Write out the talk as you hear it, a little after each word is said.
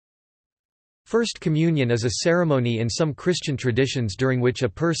First Communion is a ceremony in some Christian traditions during which a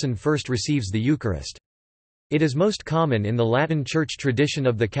person first receives the Eucharist. It is most common in the Latin Church tradition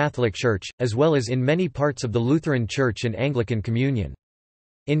of the Catholic Church, as well as in many parts of the Lutheran Church and Anglican Communion.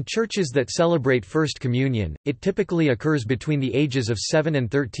 In churches that celebrate First Communion, it typically occurs between the ages of 7 and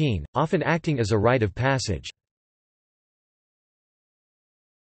 13, often acting as a rite of passage.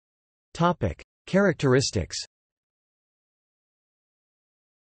 Characteristics.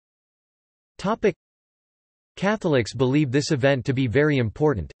 Catholics believe this event to be very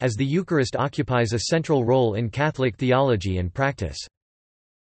important, as the Eucharist occupies a central role in Catholic theology and practice.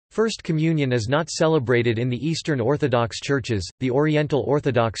 First Communion is not celebrated in the Eastern Orthodox Churches, the Oriental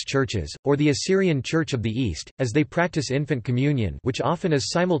Orthodox Churches, or the Assyrian Church of the East, as they practice infant communion, which often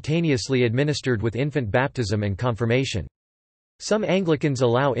is simultaneously administered with infant baptism and confirmation. Some Anglicans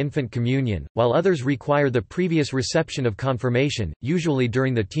allow infant communion, while others require the previous reception of confirmation, usually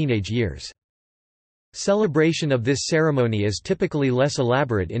during the teenage years. Celebration of this ceremony is typically less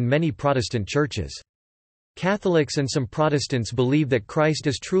elaborate in many Protestant churches. Catholics and some Protestants believe that Christ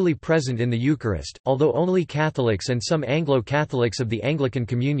is truly present in the Eucharist, although only Catholics and some Anglo-Catholics of the Anglican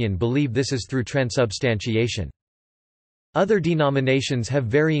Communion believe this is through transubstantiation. Other denominations have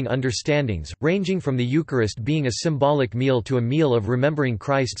varying understandings, ranging from the Eucharist being a symbolic meal to a meal of remembering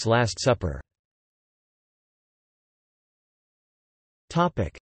Christ's Last Supper.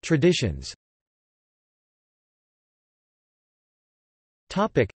 Traditions.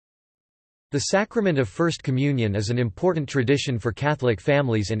 The sacrament of First Communion is an important tradition for Catholic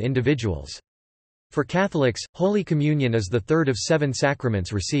families and individuals. For Catholics, Holy Communion is the third of 7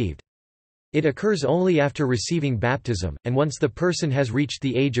 sacraments received. It occurs only after receiving baptism, and once the person has reached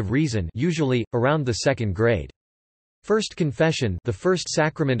the age of reason, usually, around the 2nd grade. First Confession, the first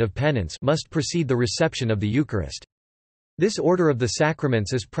sacrament of penance, must precede the reception of the Eucharist. This order of the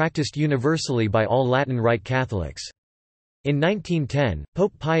sacraments is practiced universally by all Latin Rite Catholics. In 1910,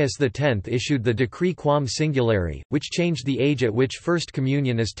 Pope Pius X issued the Decree Quam Singulari, which changed the age at which First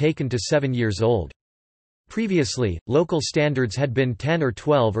Communion is taken to 7 years old. Previously, local standards had been 10 or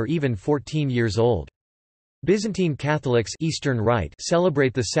 12 or even 14 years old. Byzantine Catholics Eastern Rite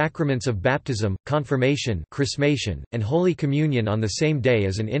celebrate the sacraments of baptism, confirmation, chrismation, and Holy Communion on the same day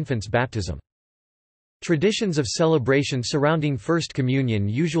as an infant's baptism. Traditions of celebration surrounding First Communion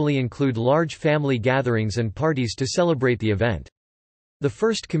usually include large family gatherings and parties to celebrate the event. The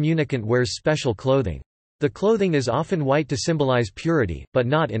first communicant wears special clothing. The clothing is often white to symbolize purity, but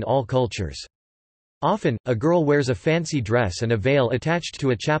not in all cultures. Often, a girl wears a fancy dress and a veil attached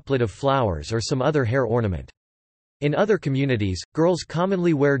to a chaplet of flowers or some other hair ornament. In other communities, girls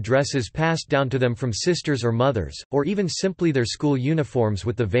commonly wear dresses passed down to them from sisters or mothers, or even simply their school uniforms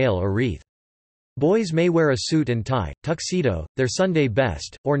with the veil or wreath. Boys may wear a suit and tie, tuxedo, their Sunday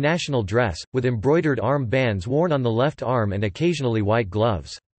best, or national dress, with embroidered arm bands worn on the left arm and occasionally white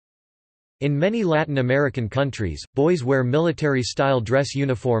gloves. In many Latin American countries, boys wear military-style dress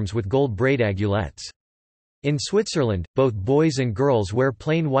uniforms with gold braid aiguillettes. In Switzerland, both boys and girls wear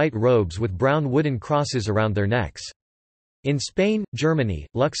plain white robes with brown wooden crosses around their necks. In Spain, Germany,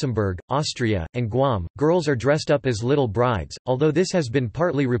 Luxembourg, Austria, and Guam, girls are dressed up as little brides, although this has been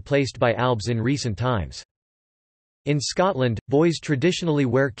partly replaced by albs in recent times. In Scotland, boys traditionally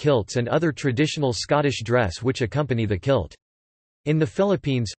wear kilts and other traditional Scottish dress which accompany the kilt. In the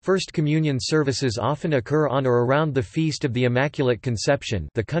Philippines, First Communion services often occur on or around the Feast of the Immaculate Conception,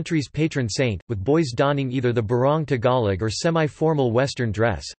 the country's patron saint, with boys donning either the barong Tagalog or semi-formal Western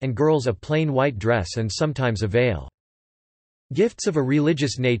dress, and girls a plain white dress and sometimes a veil. Gifts of a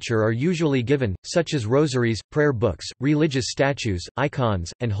religious nature are usually given, such as rosaries, prayer books, religious statues,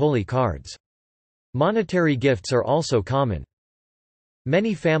 icons, and holy cards. Monetary gifts are also common.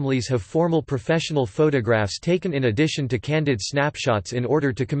 Many families have formal professional photographs taken in addition to candid snapshots in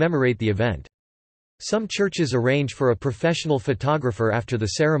order to commemorate the event. Some churches arrange for a professional photographer after the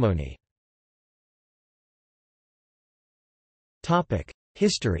ceremony.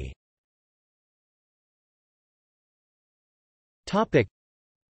 History.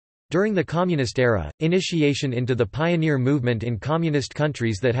 During the Communist era, initiation into the pioneer movement in communist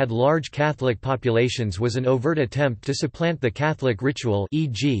countries that had large Catholic populations was an overt attempt to supplant the Catholic ritual,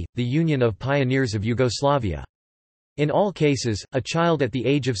 e.g., the Union of Pioneers of Yugoslavia. In all cases, a child at the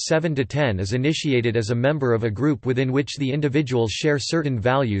age of 7 to 10 is initiated as a member of a group within which the individuals share certain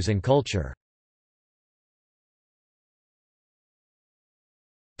values and culture.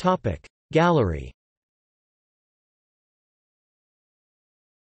 Gallery.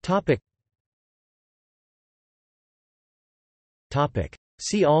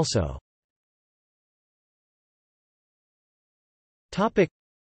 See also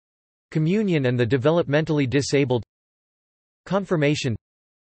Communion and the developmentally disabled. Confirmation.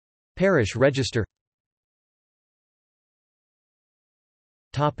 Parish register.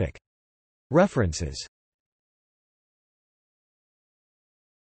 References.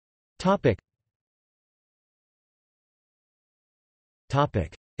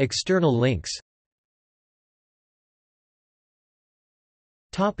 External links.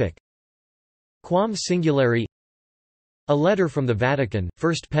 Quam Singulari. A Letter from the Vatican,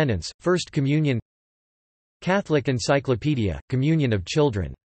 First Penance, First Communion. Catholic Encyclopedia, Communion of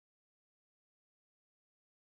Children.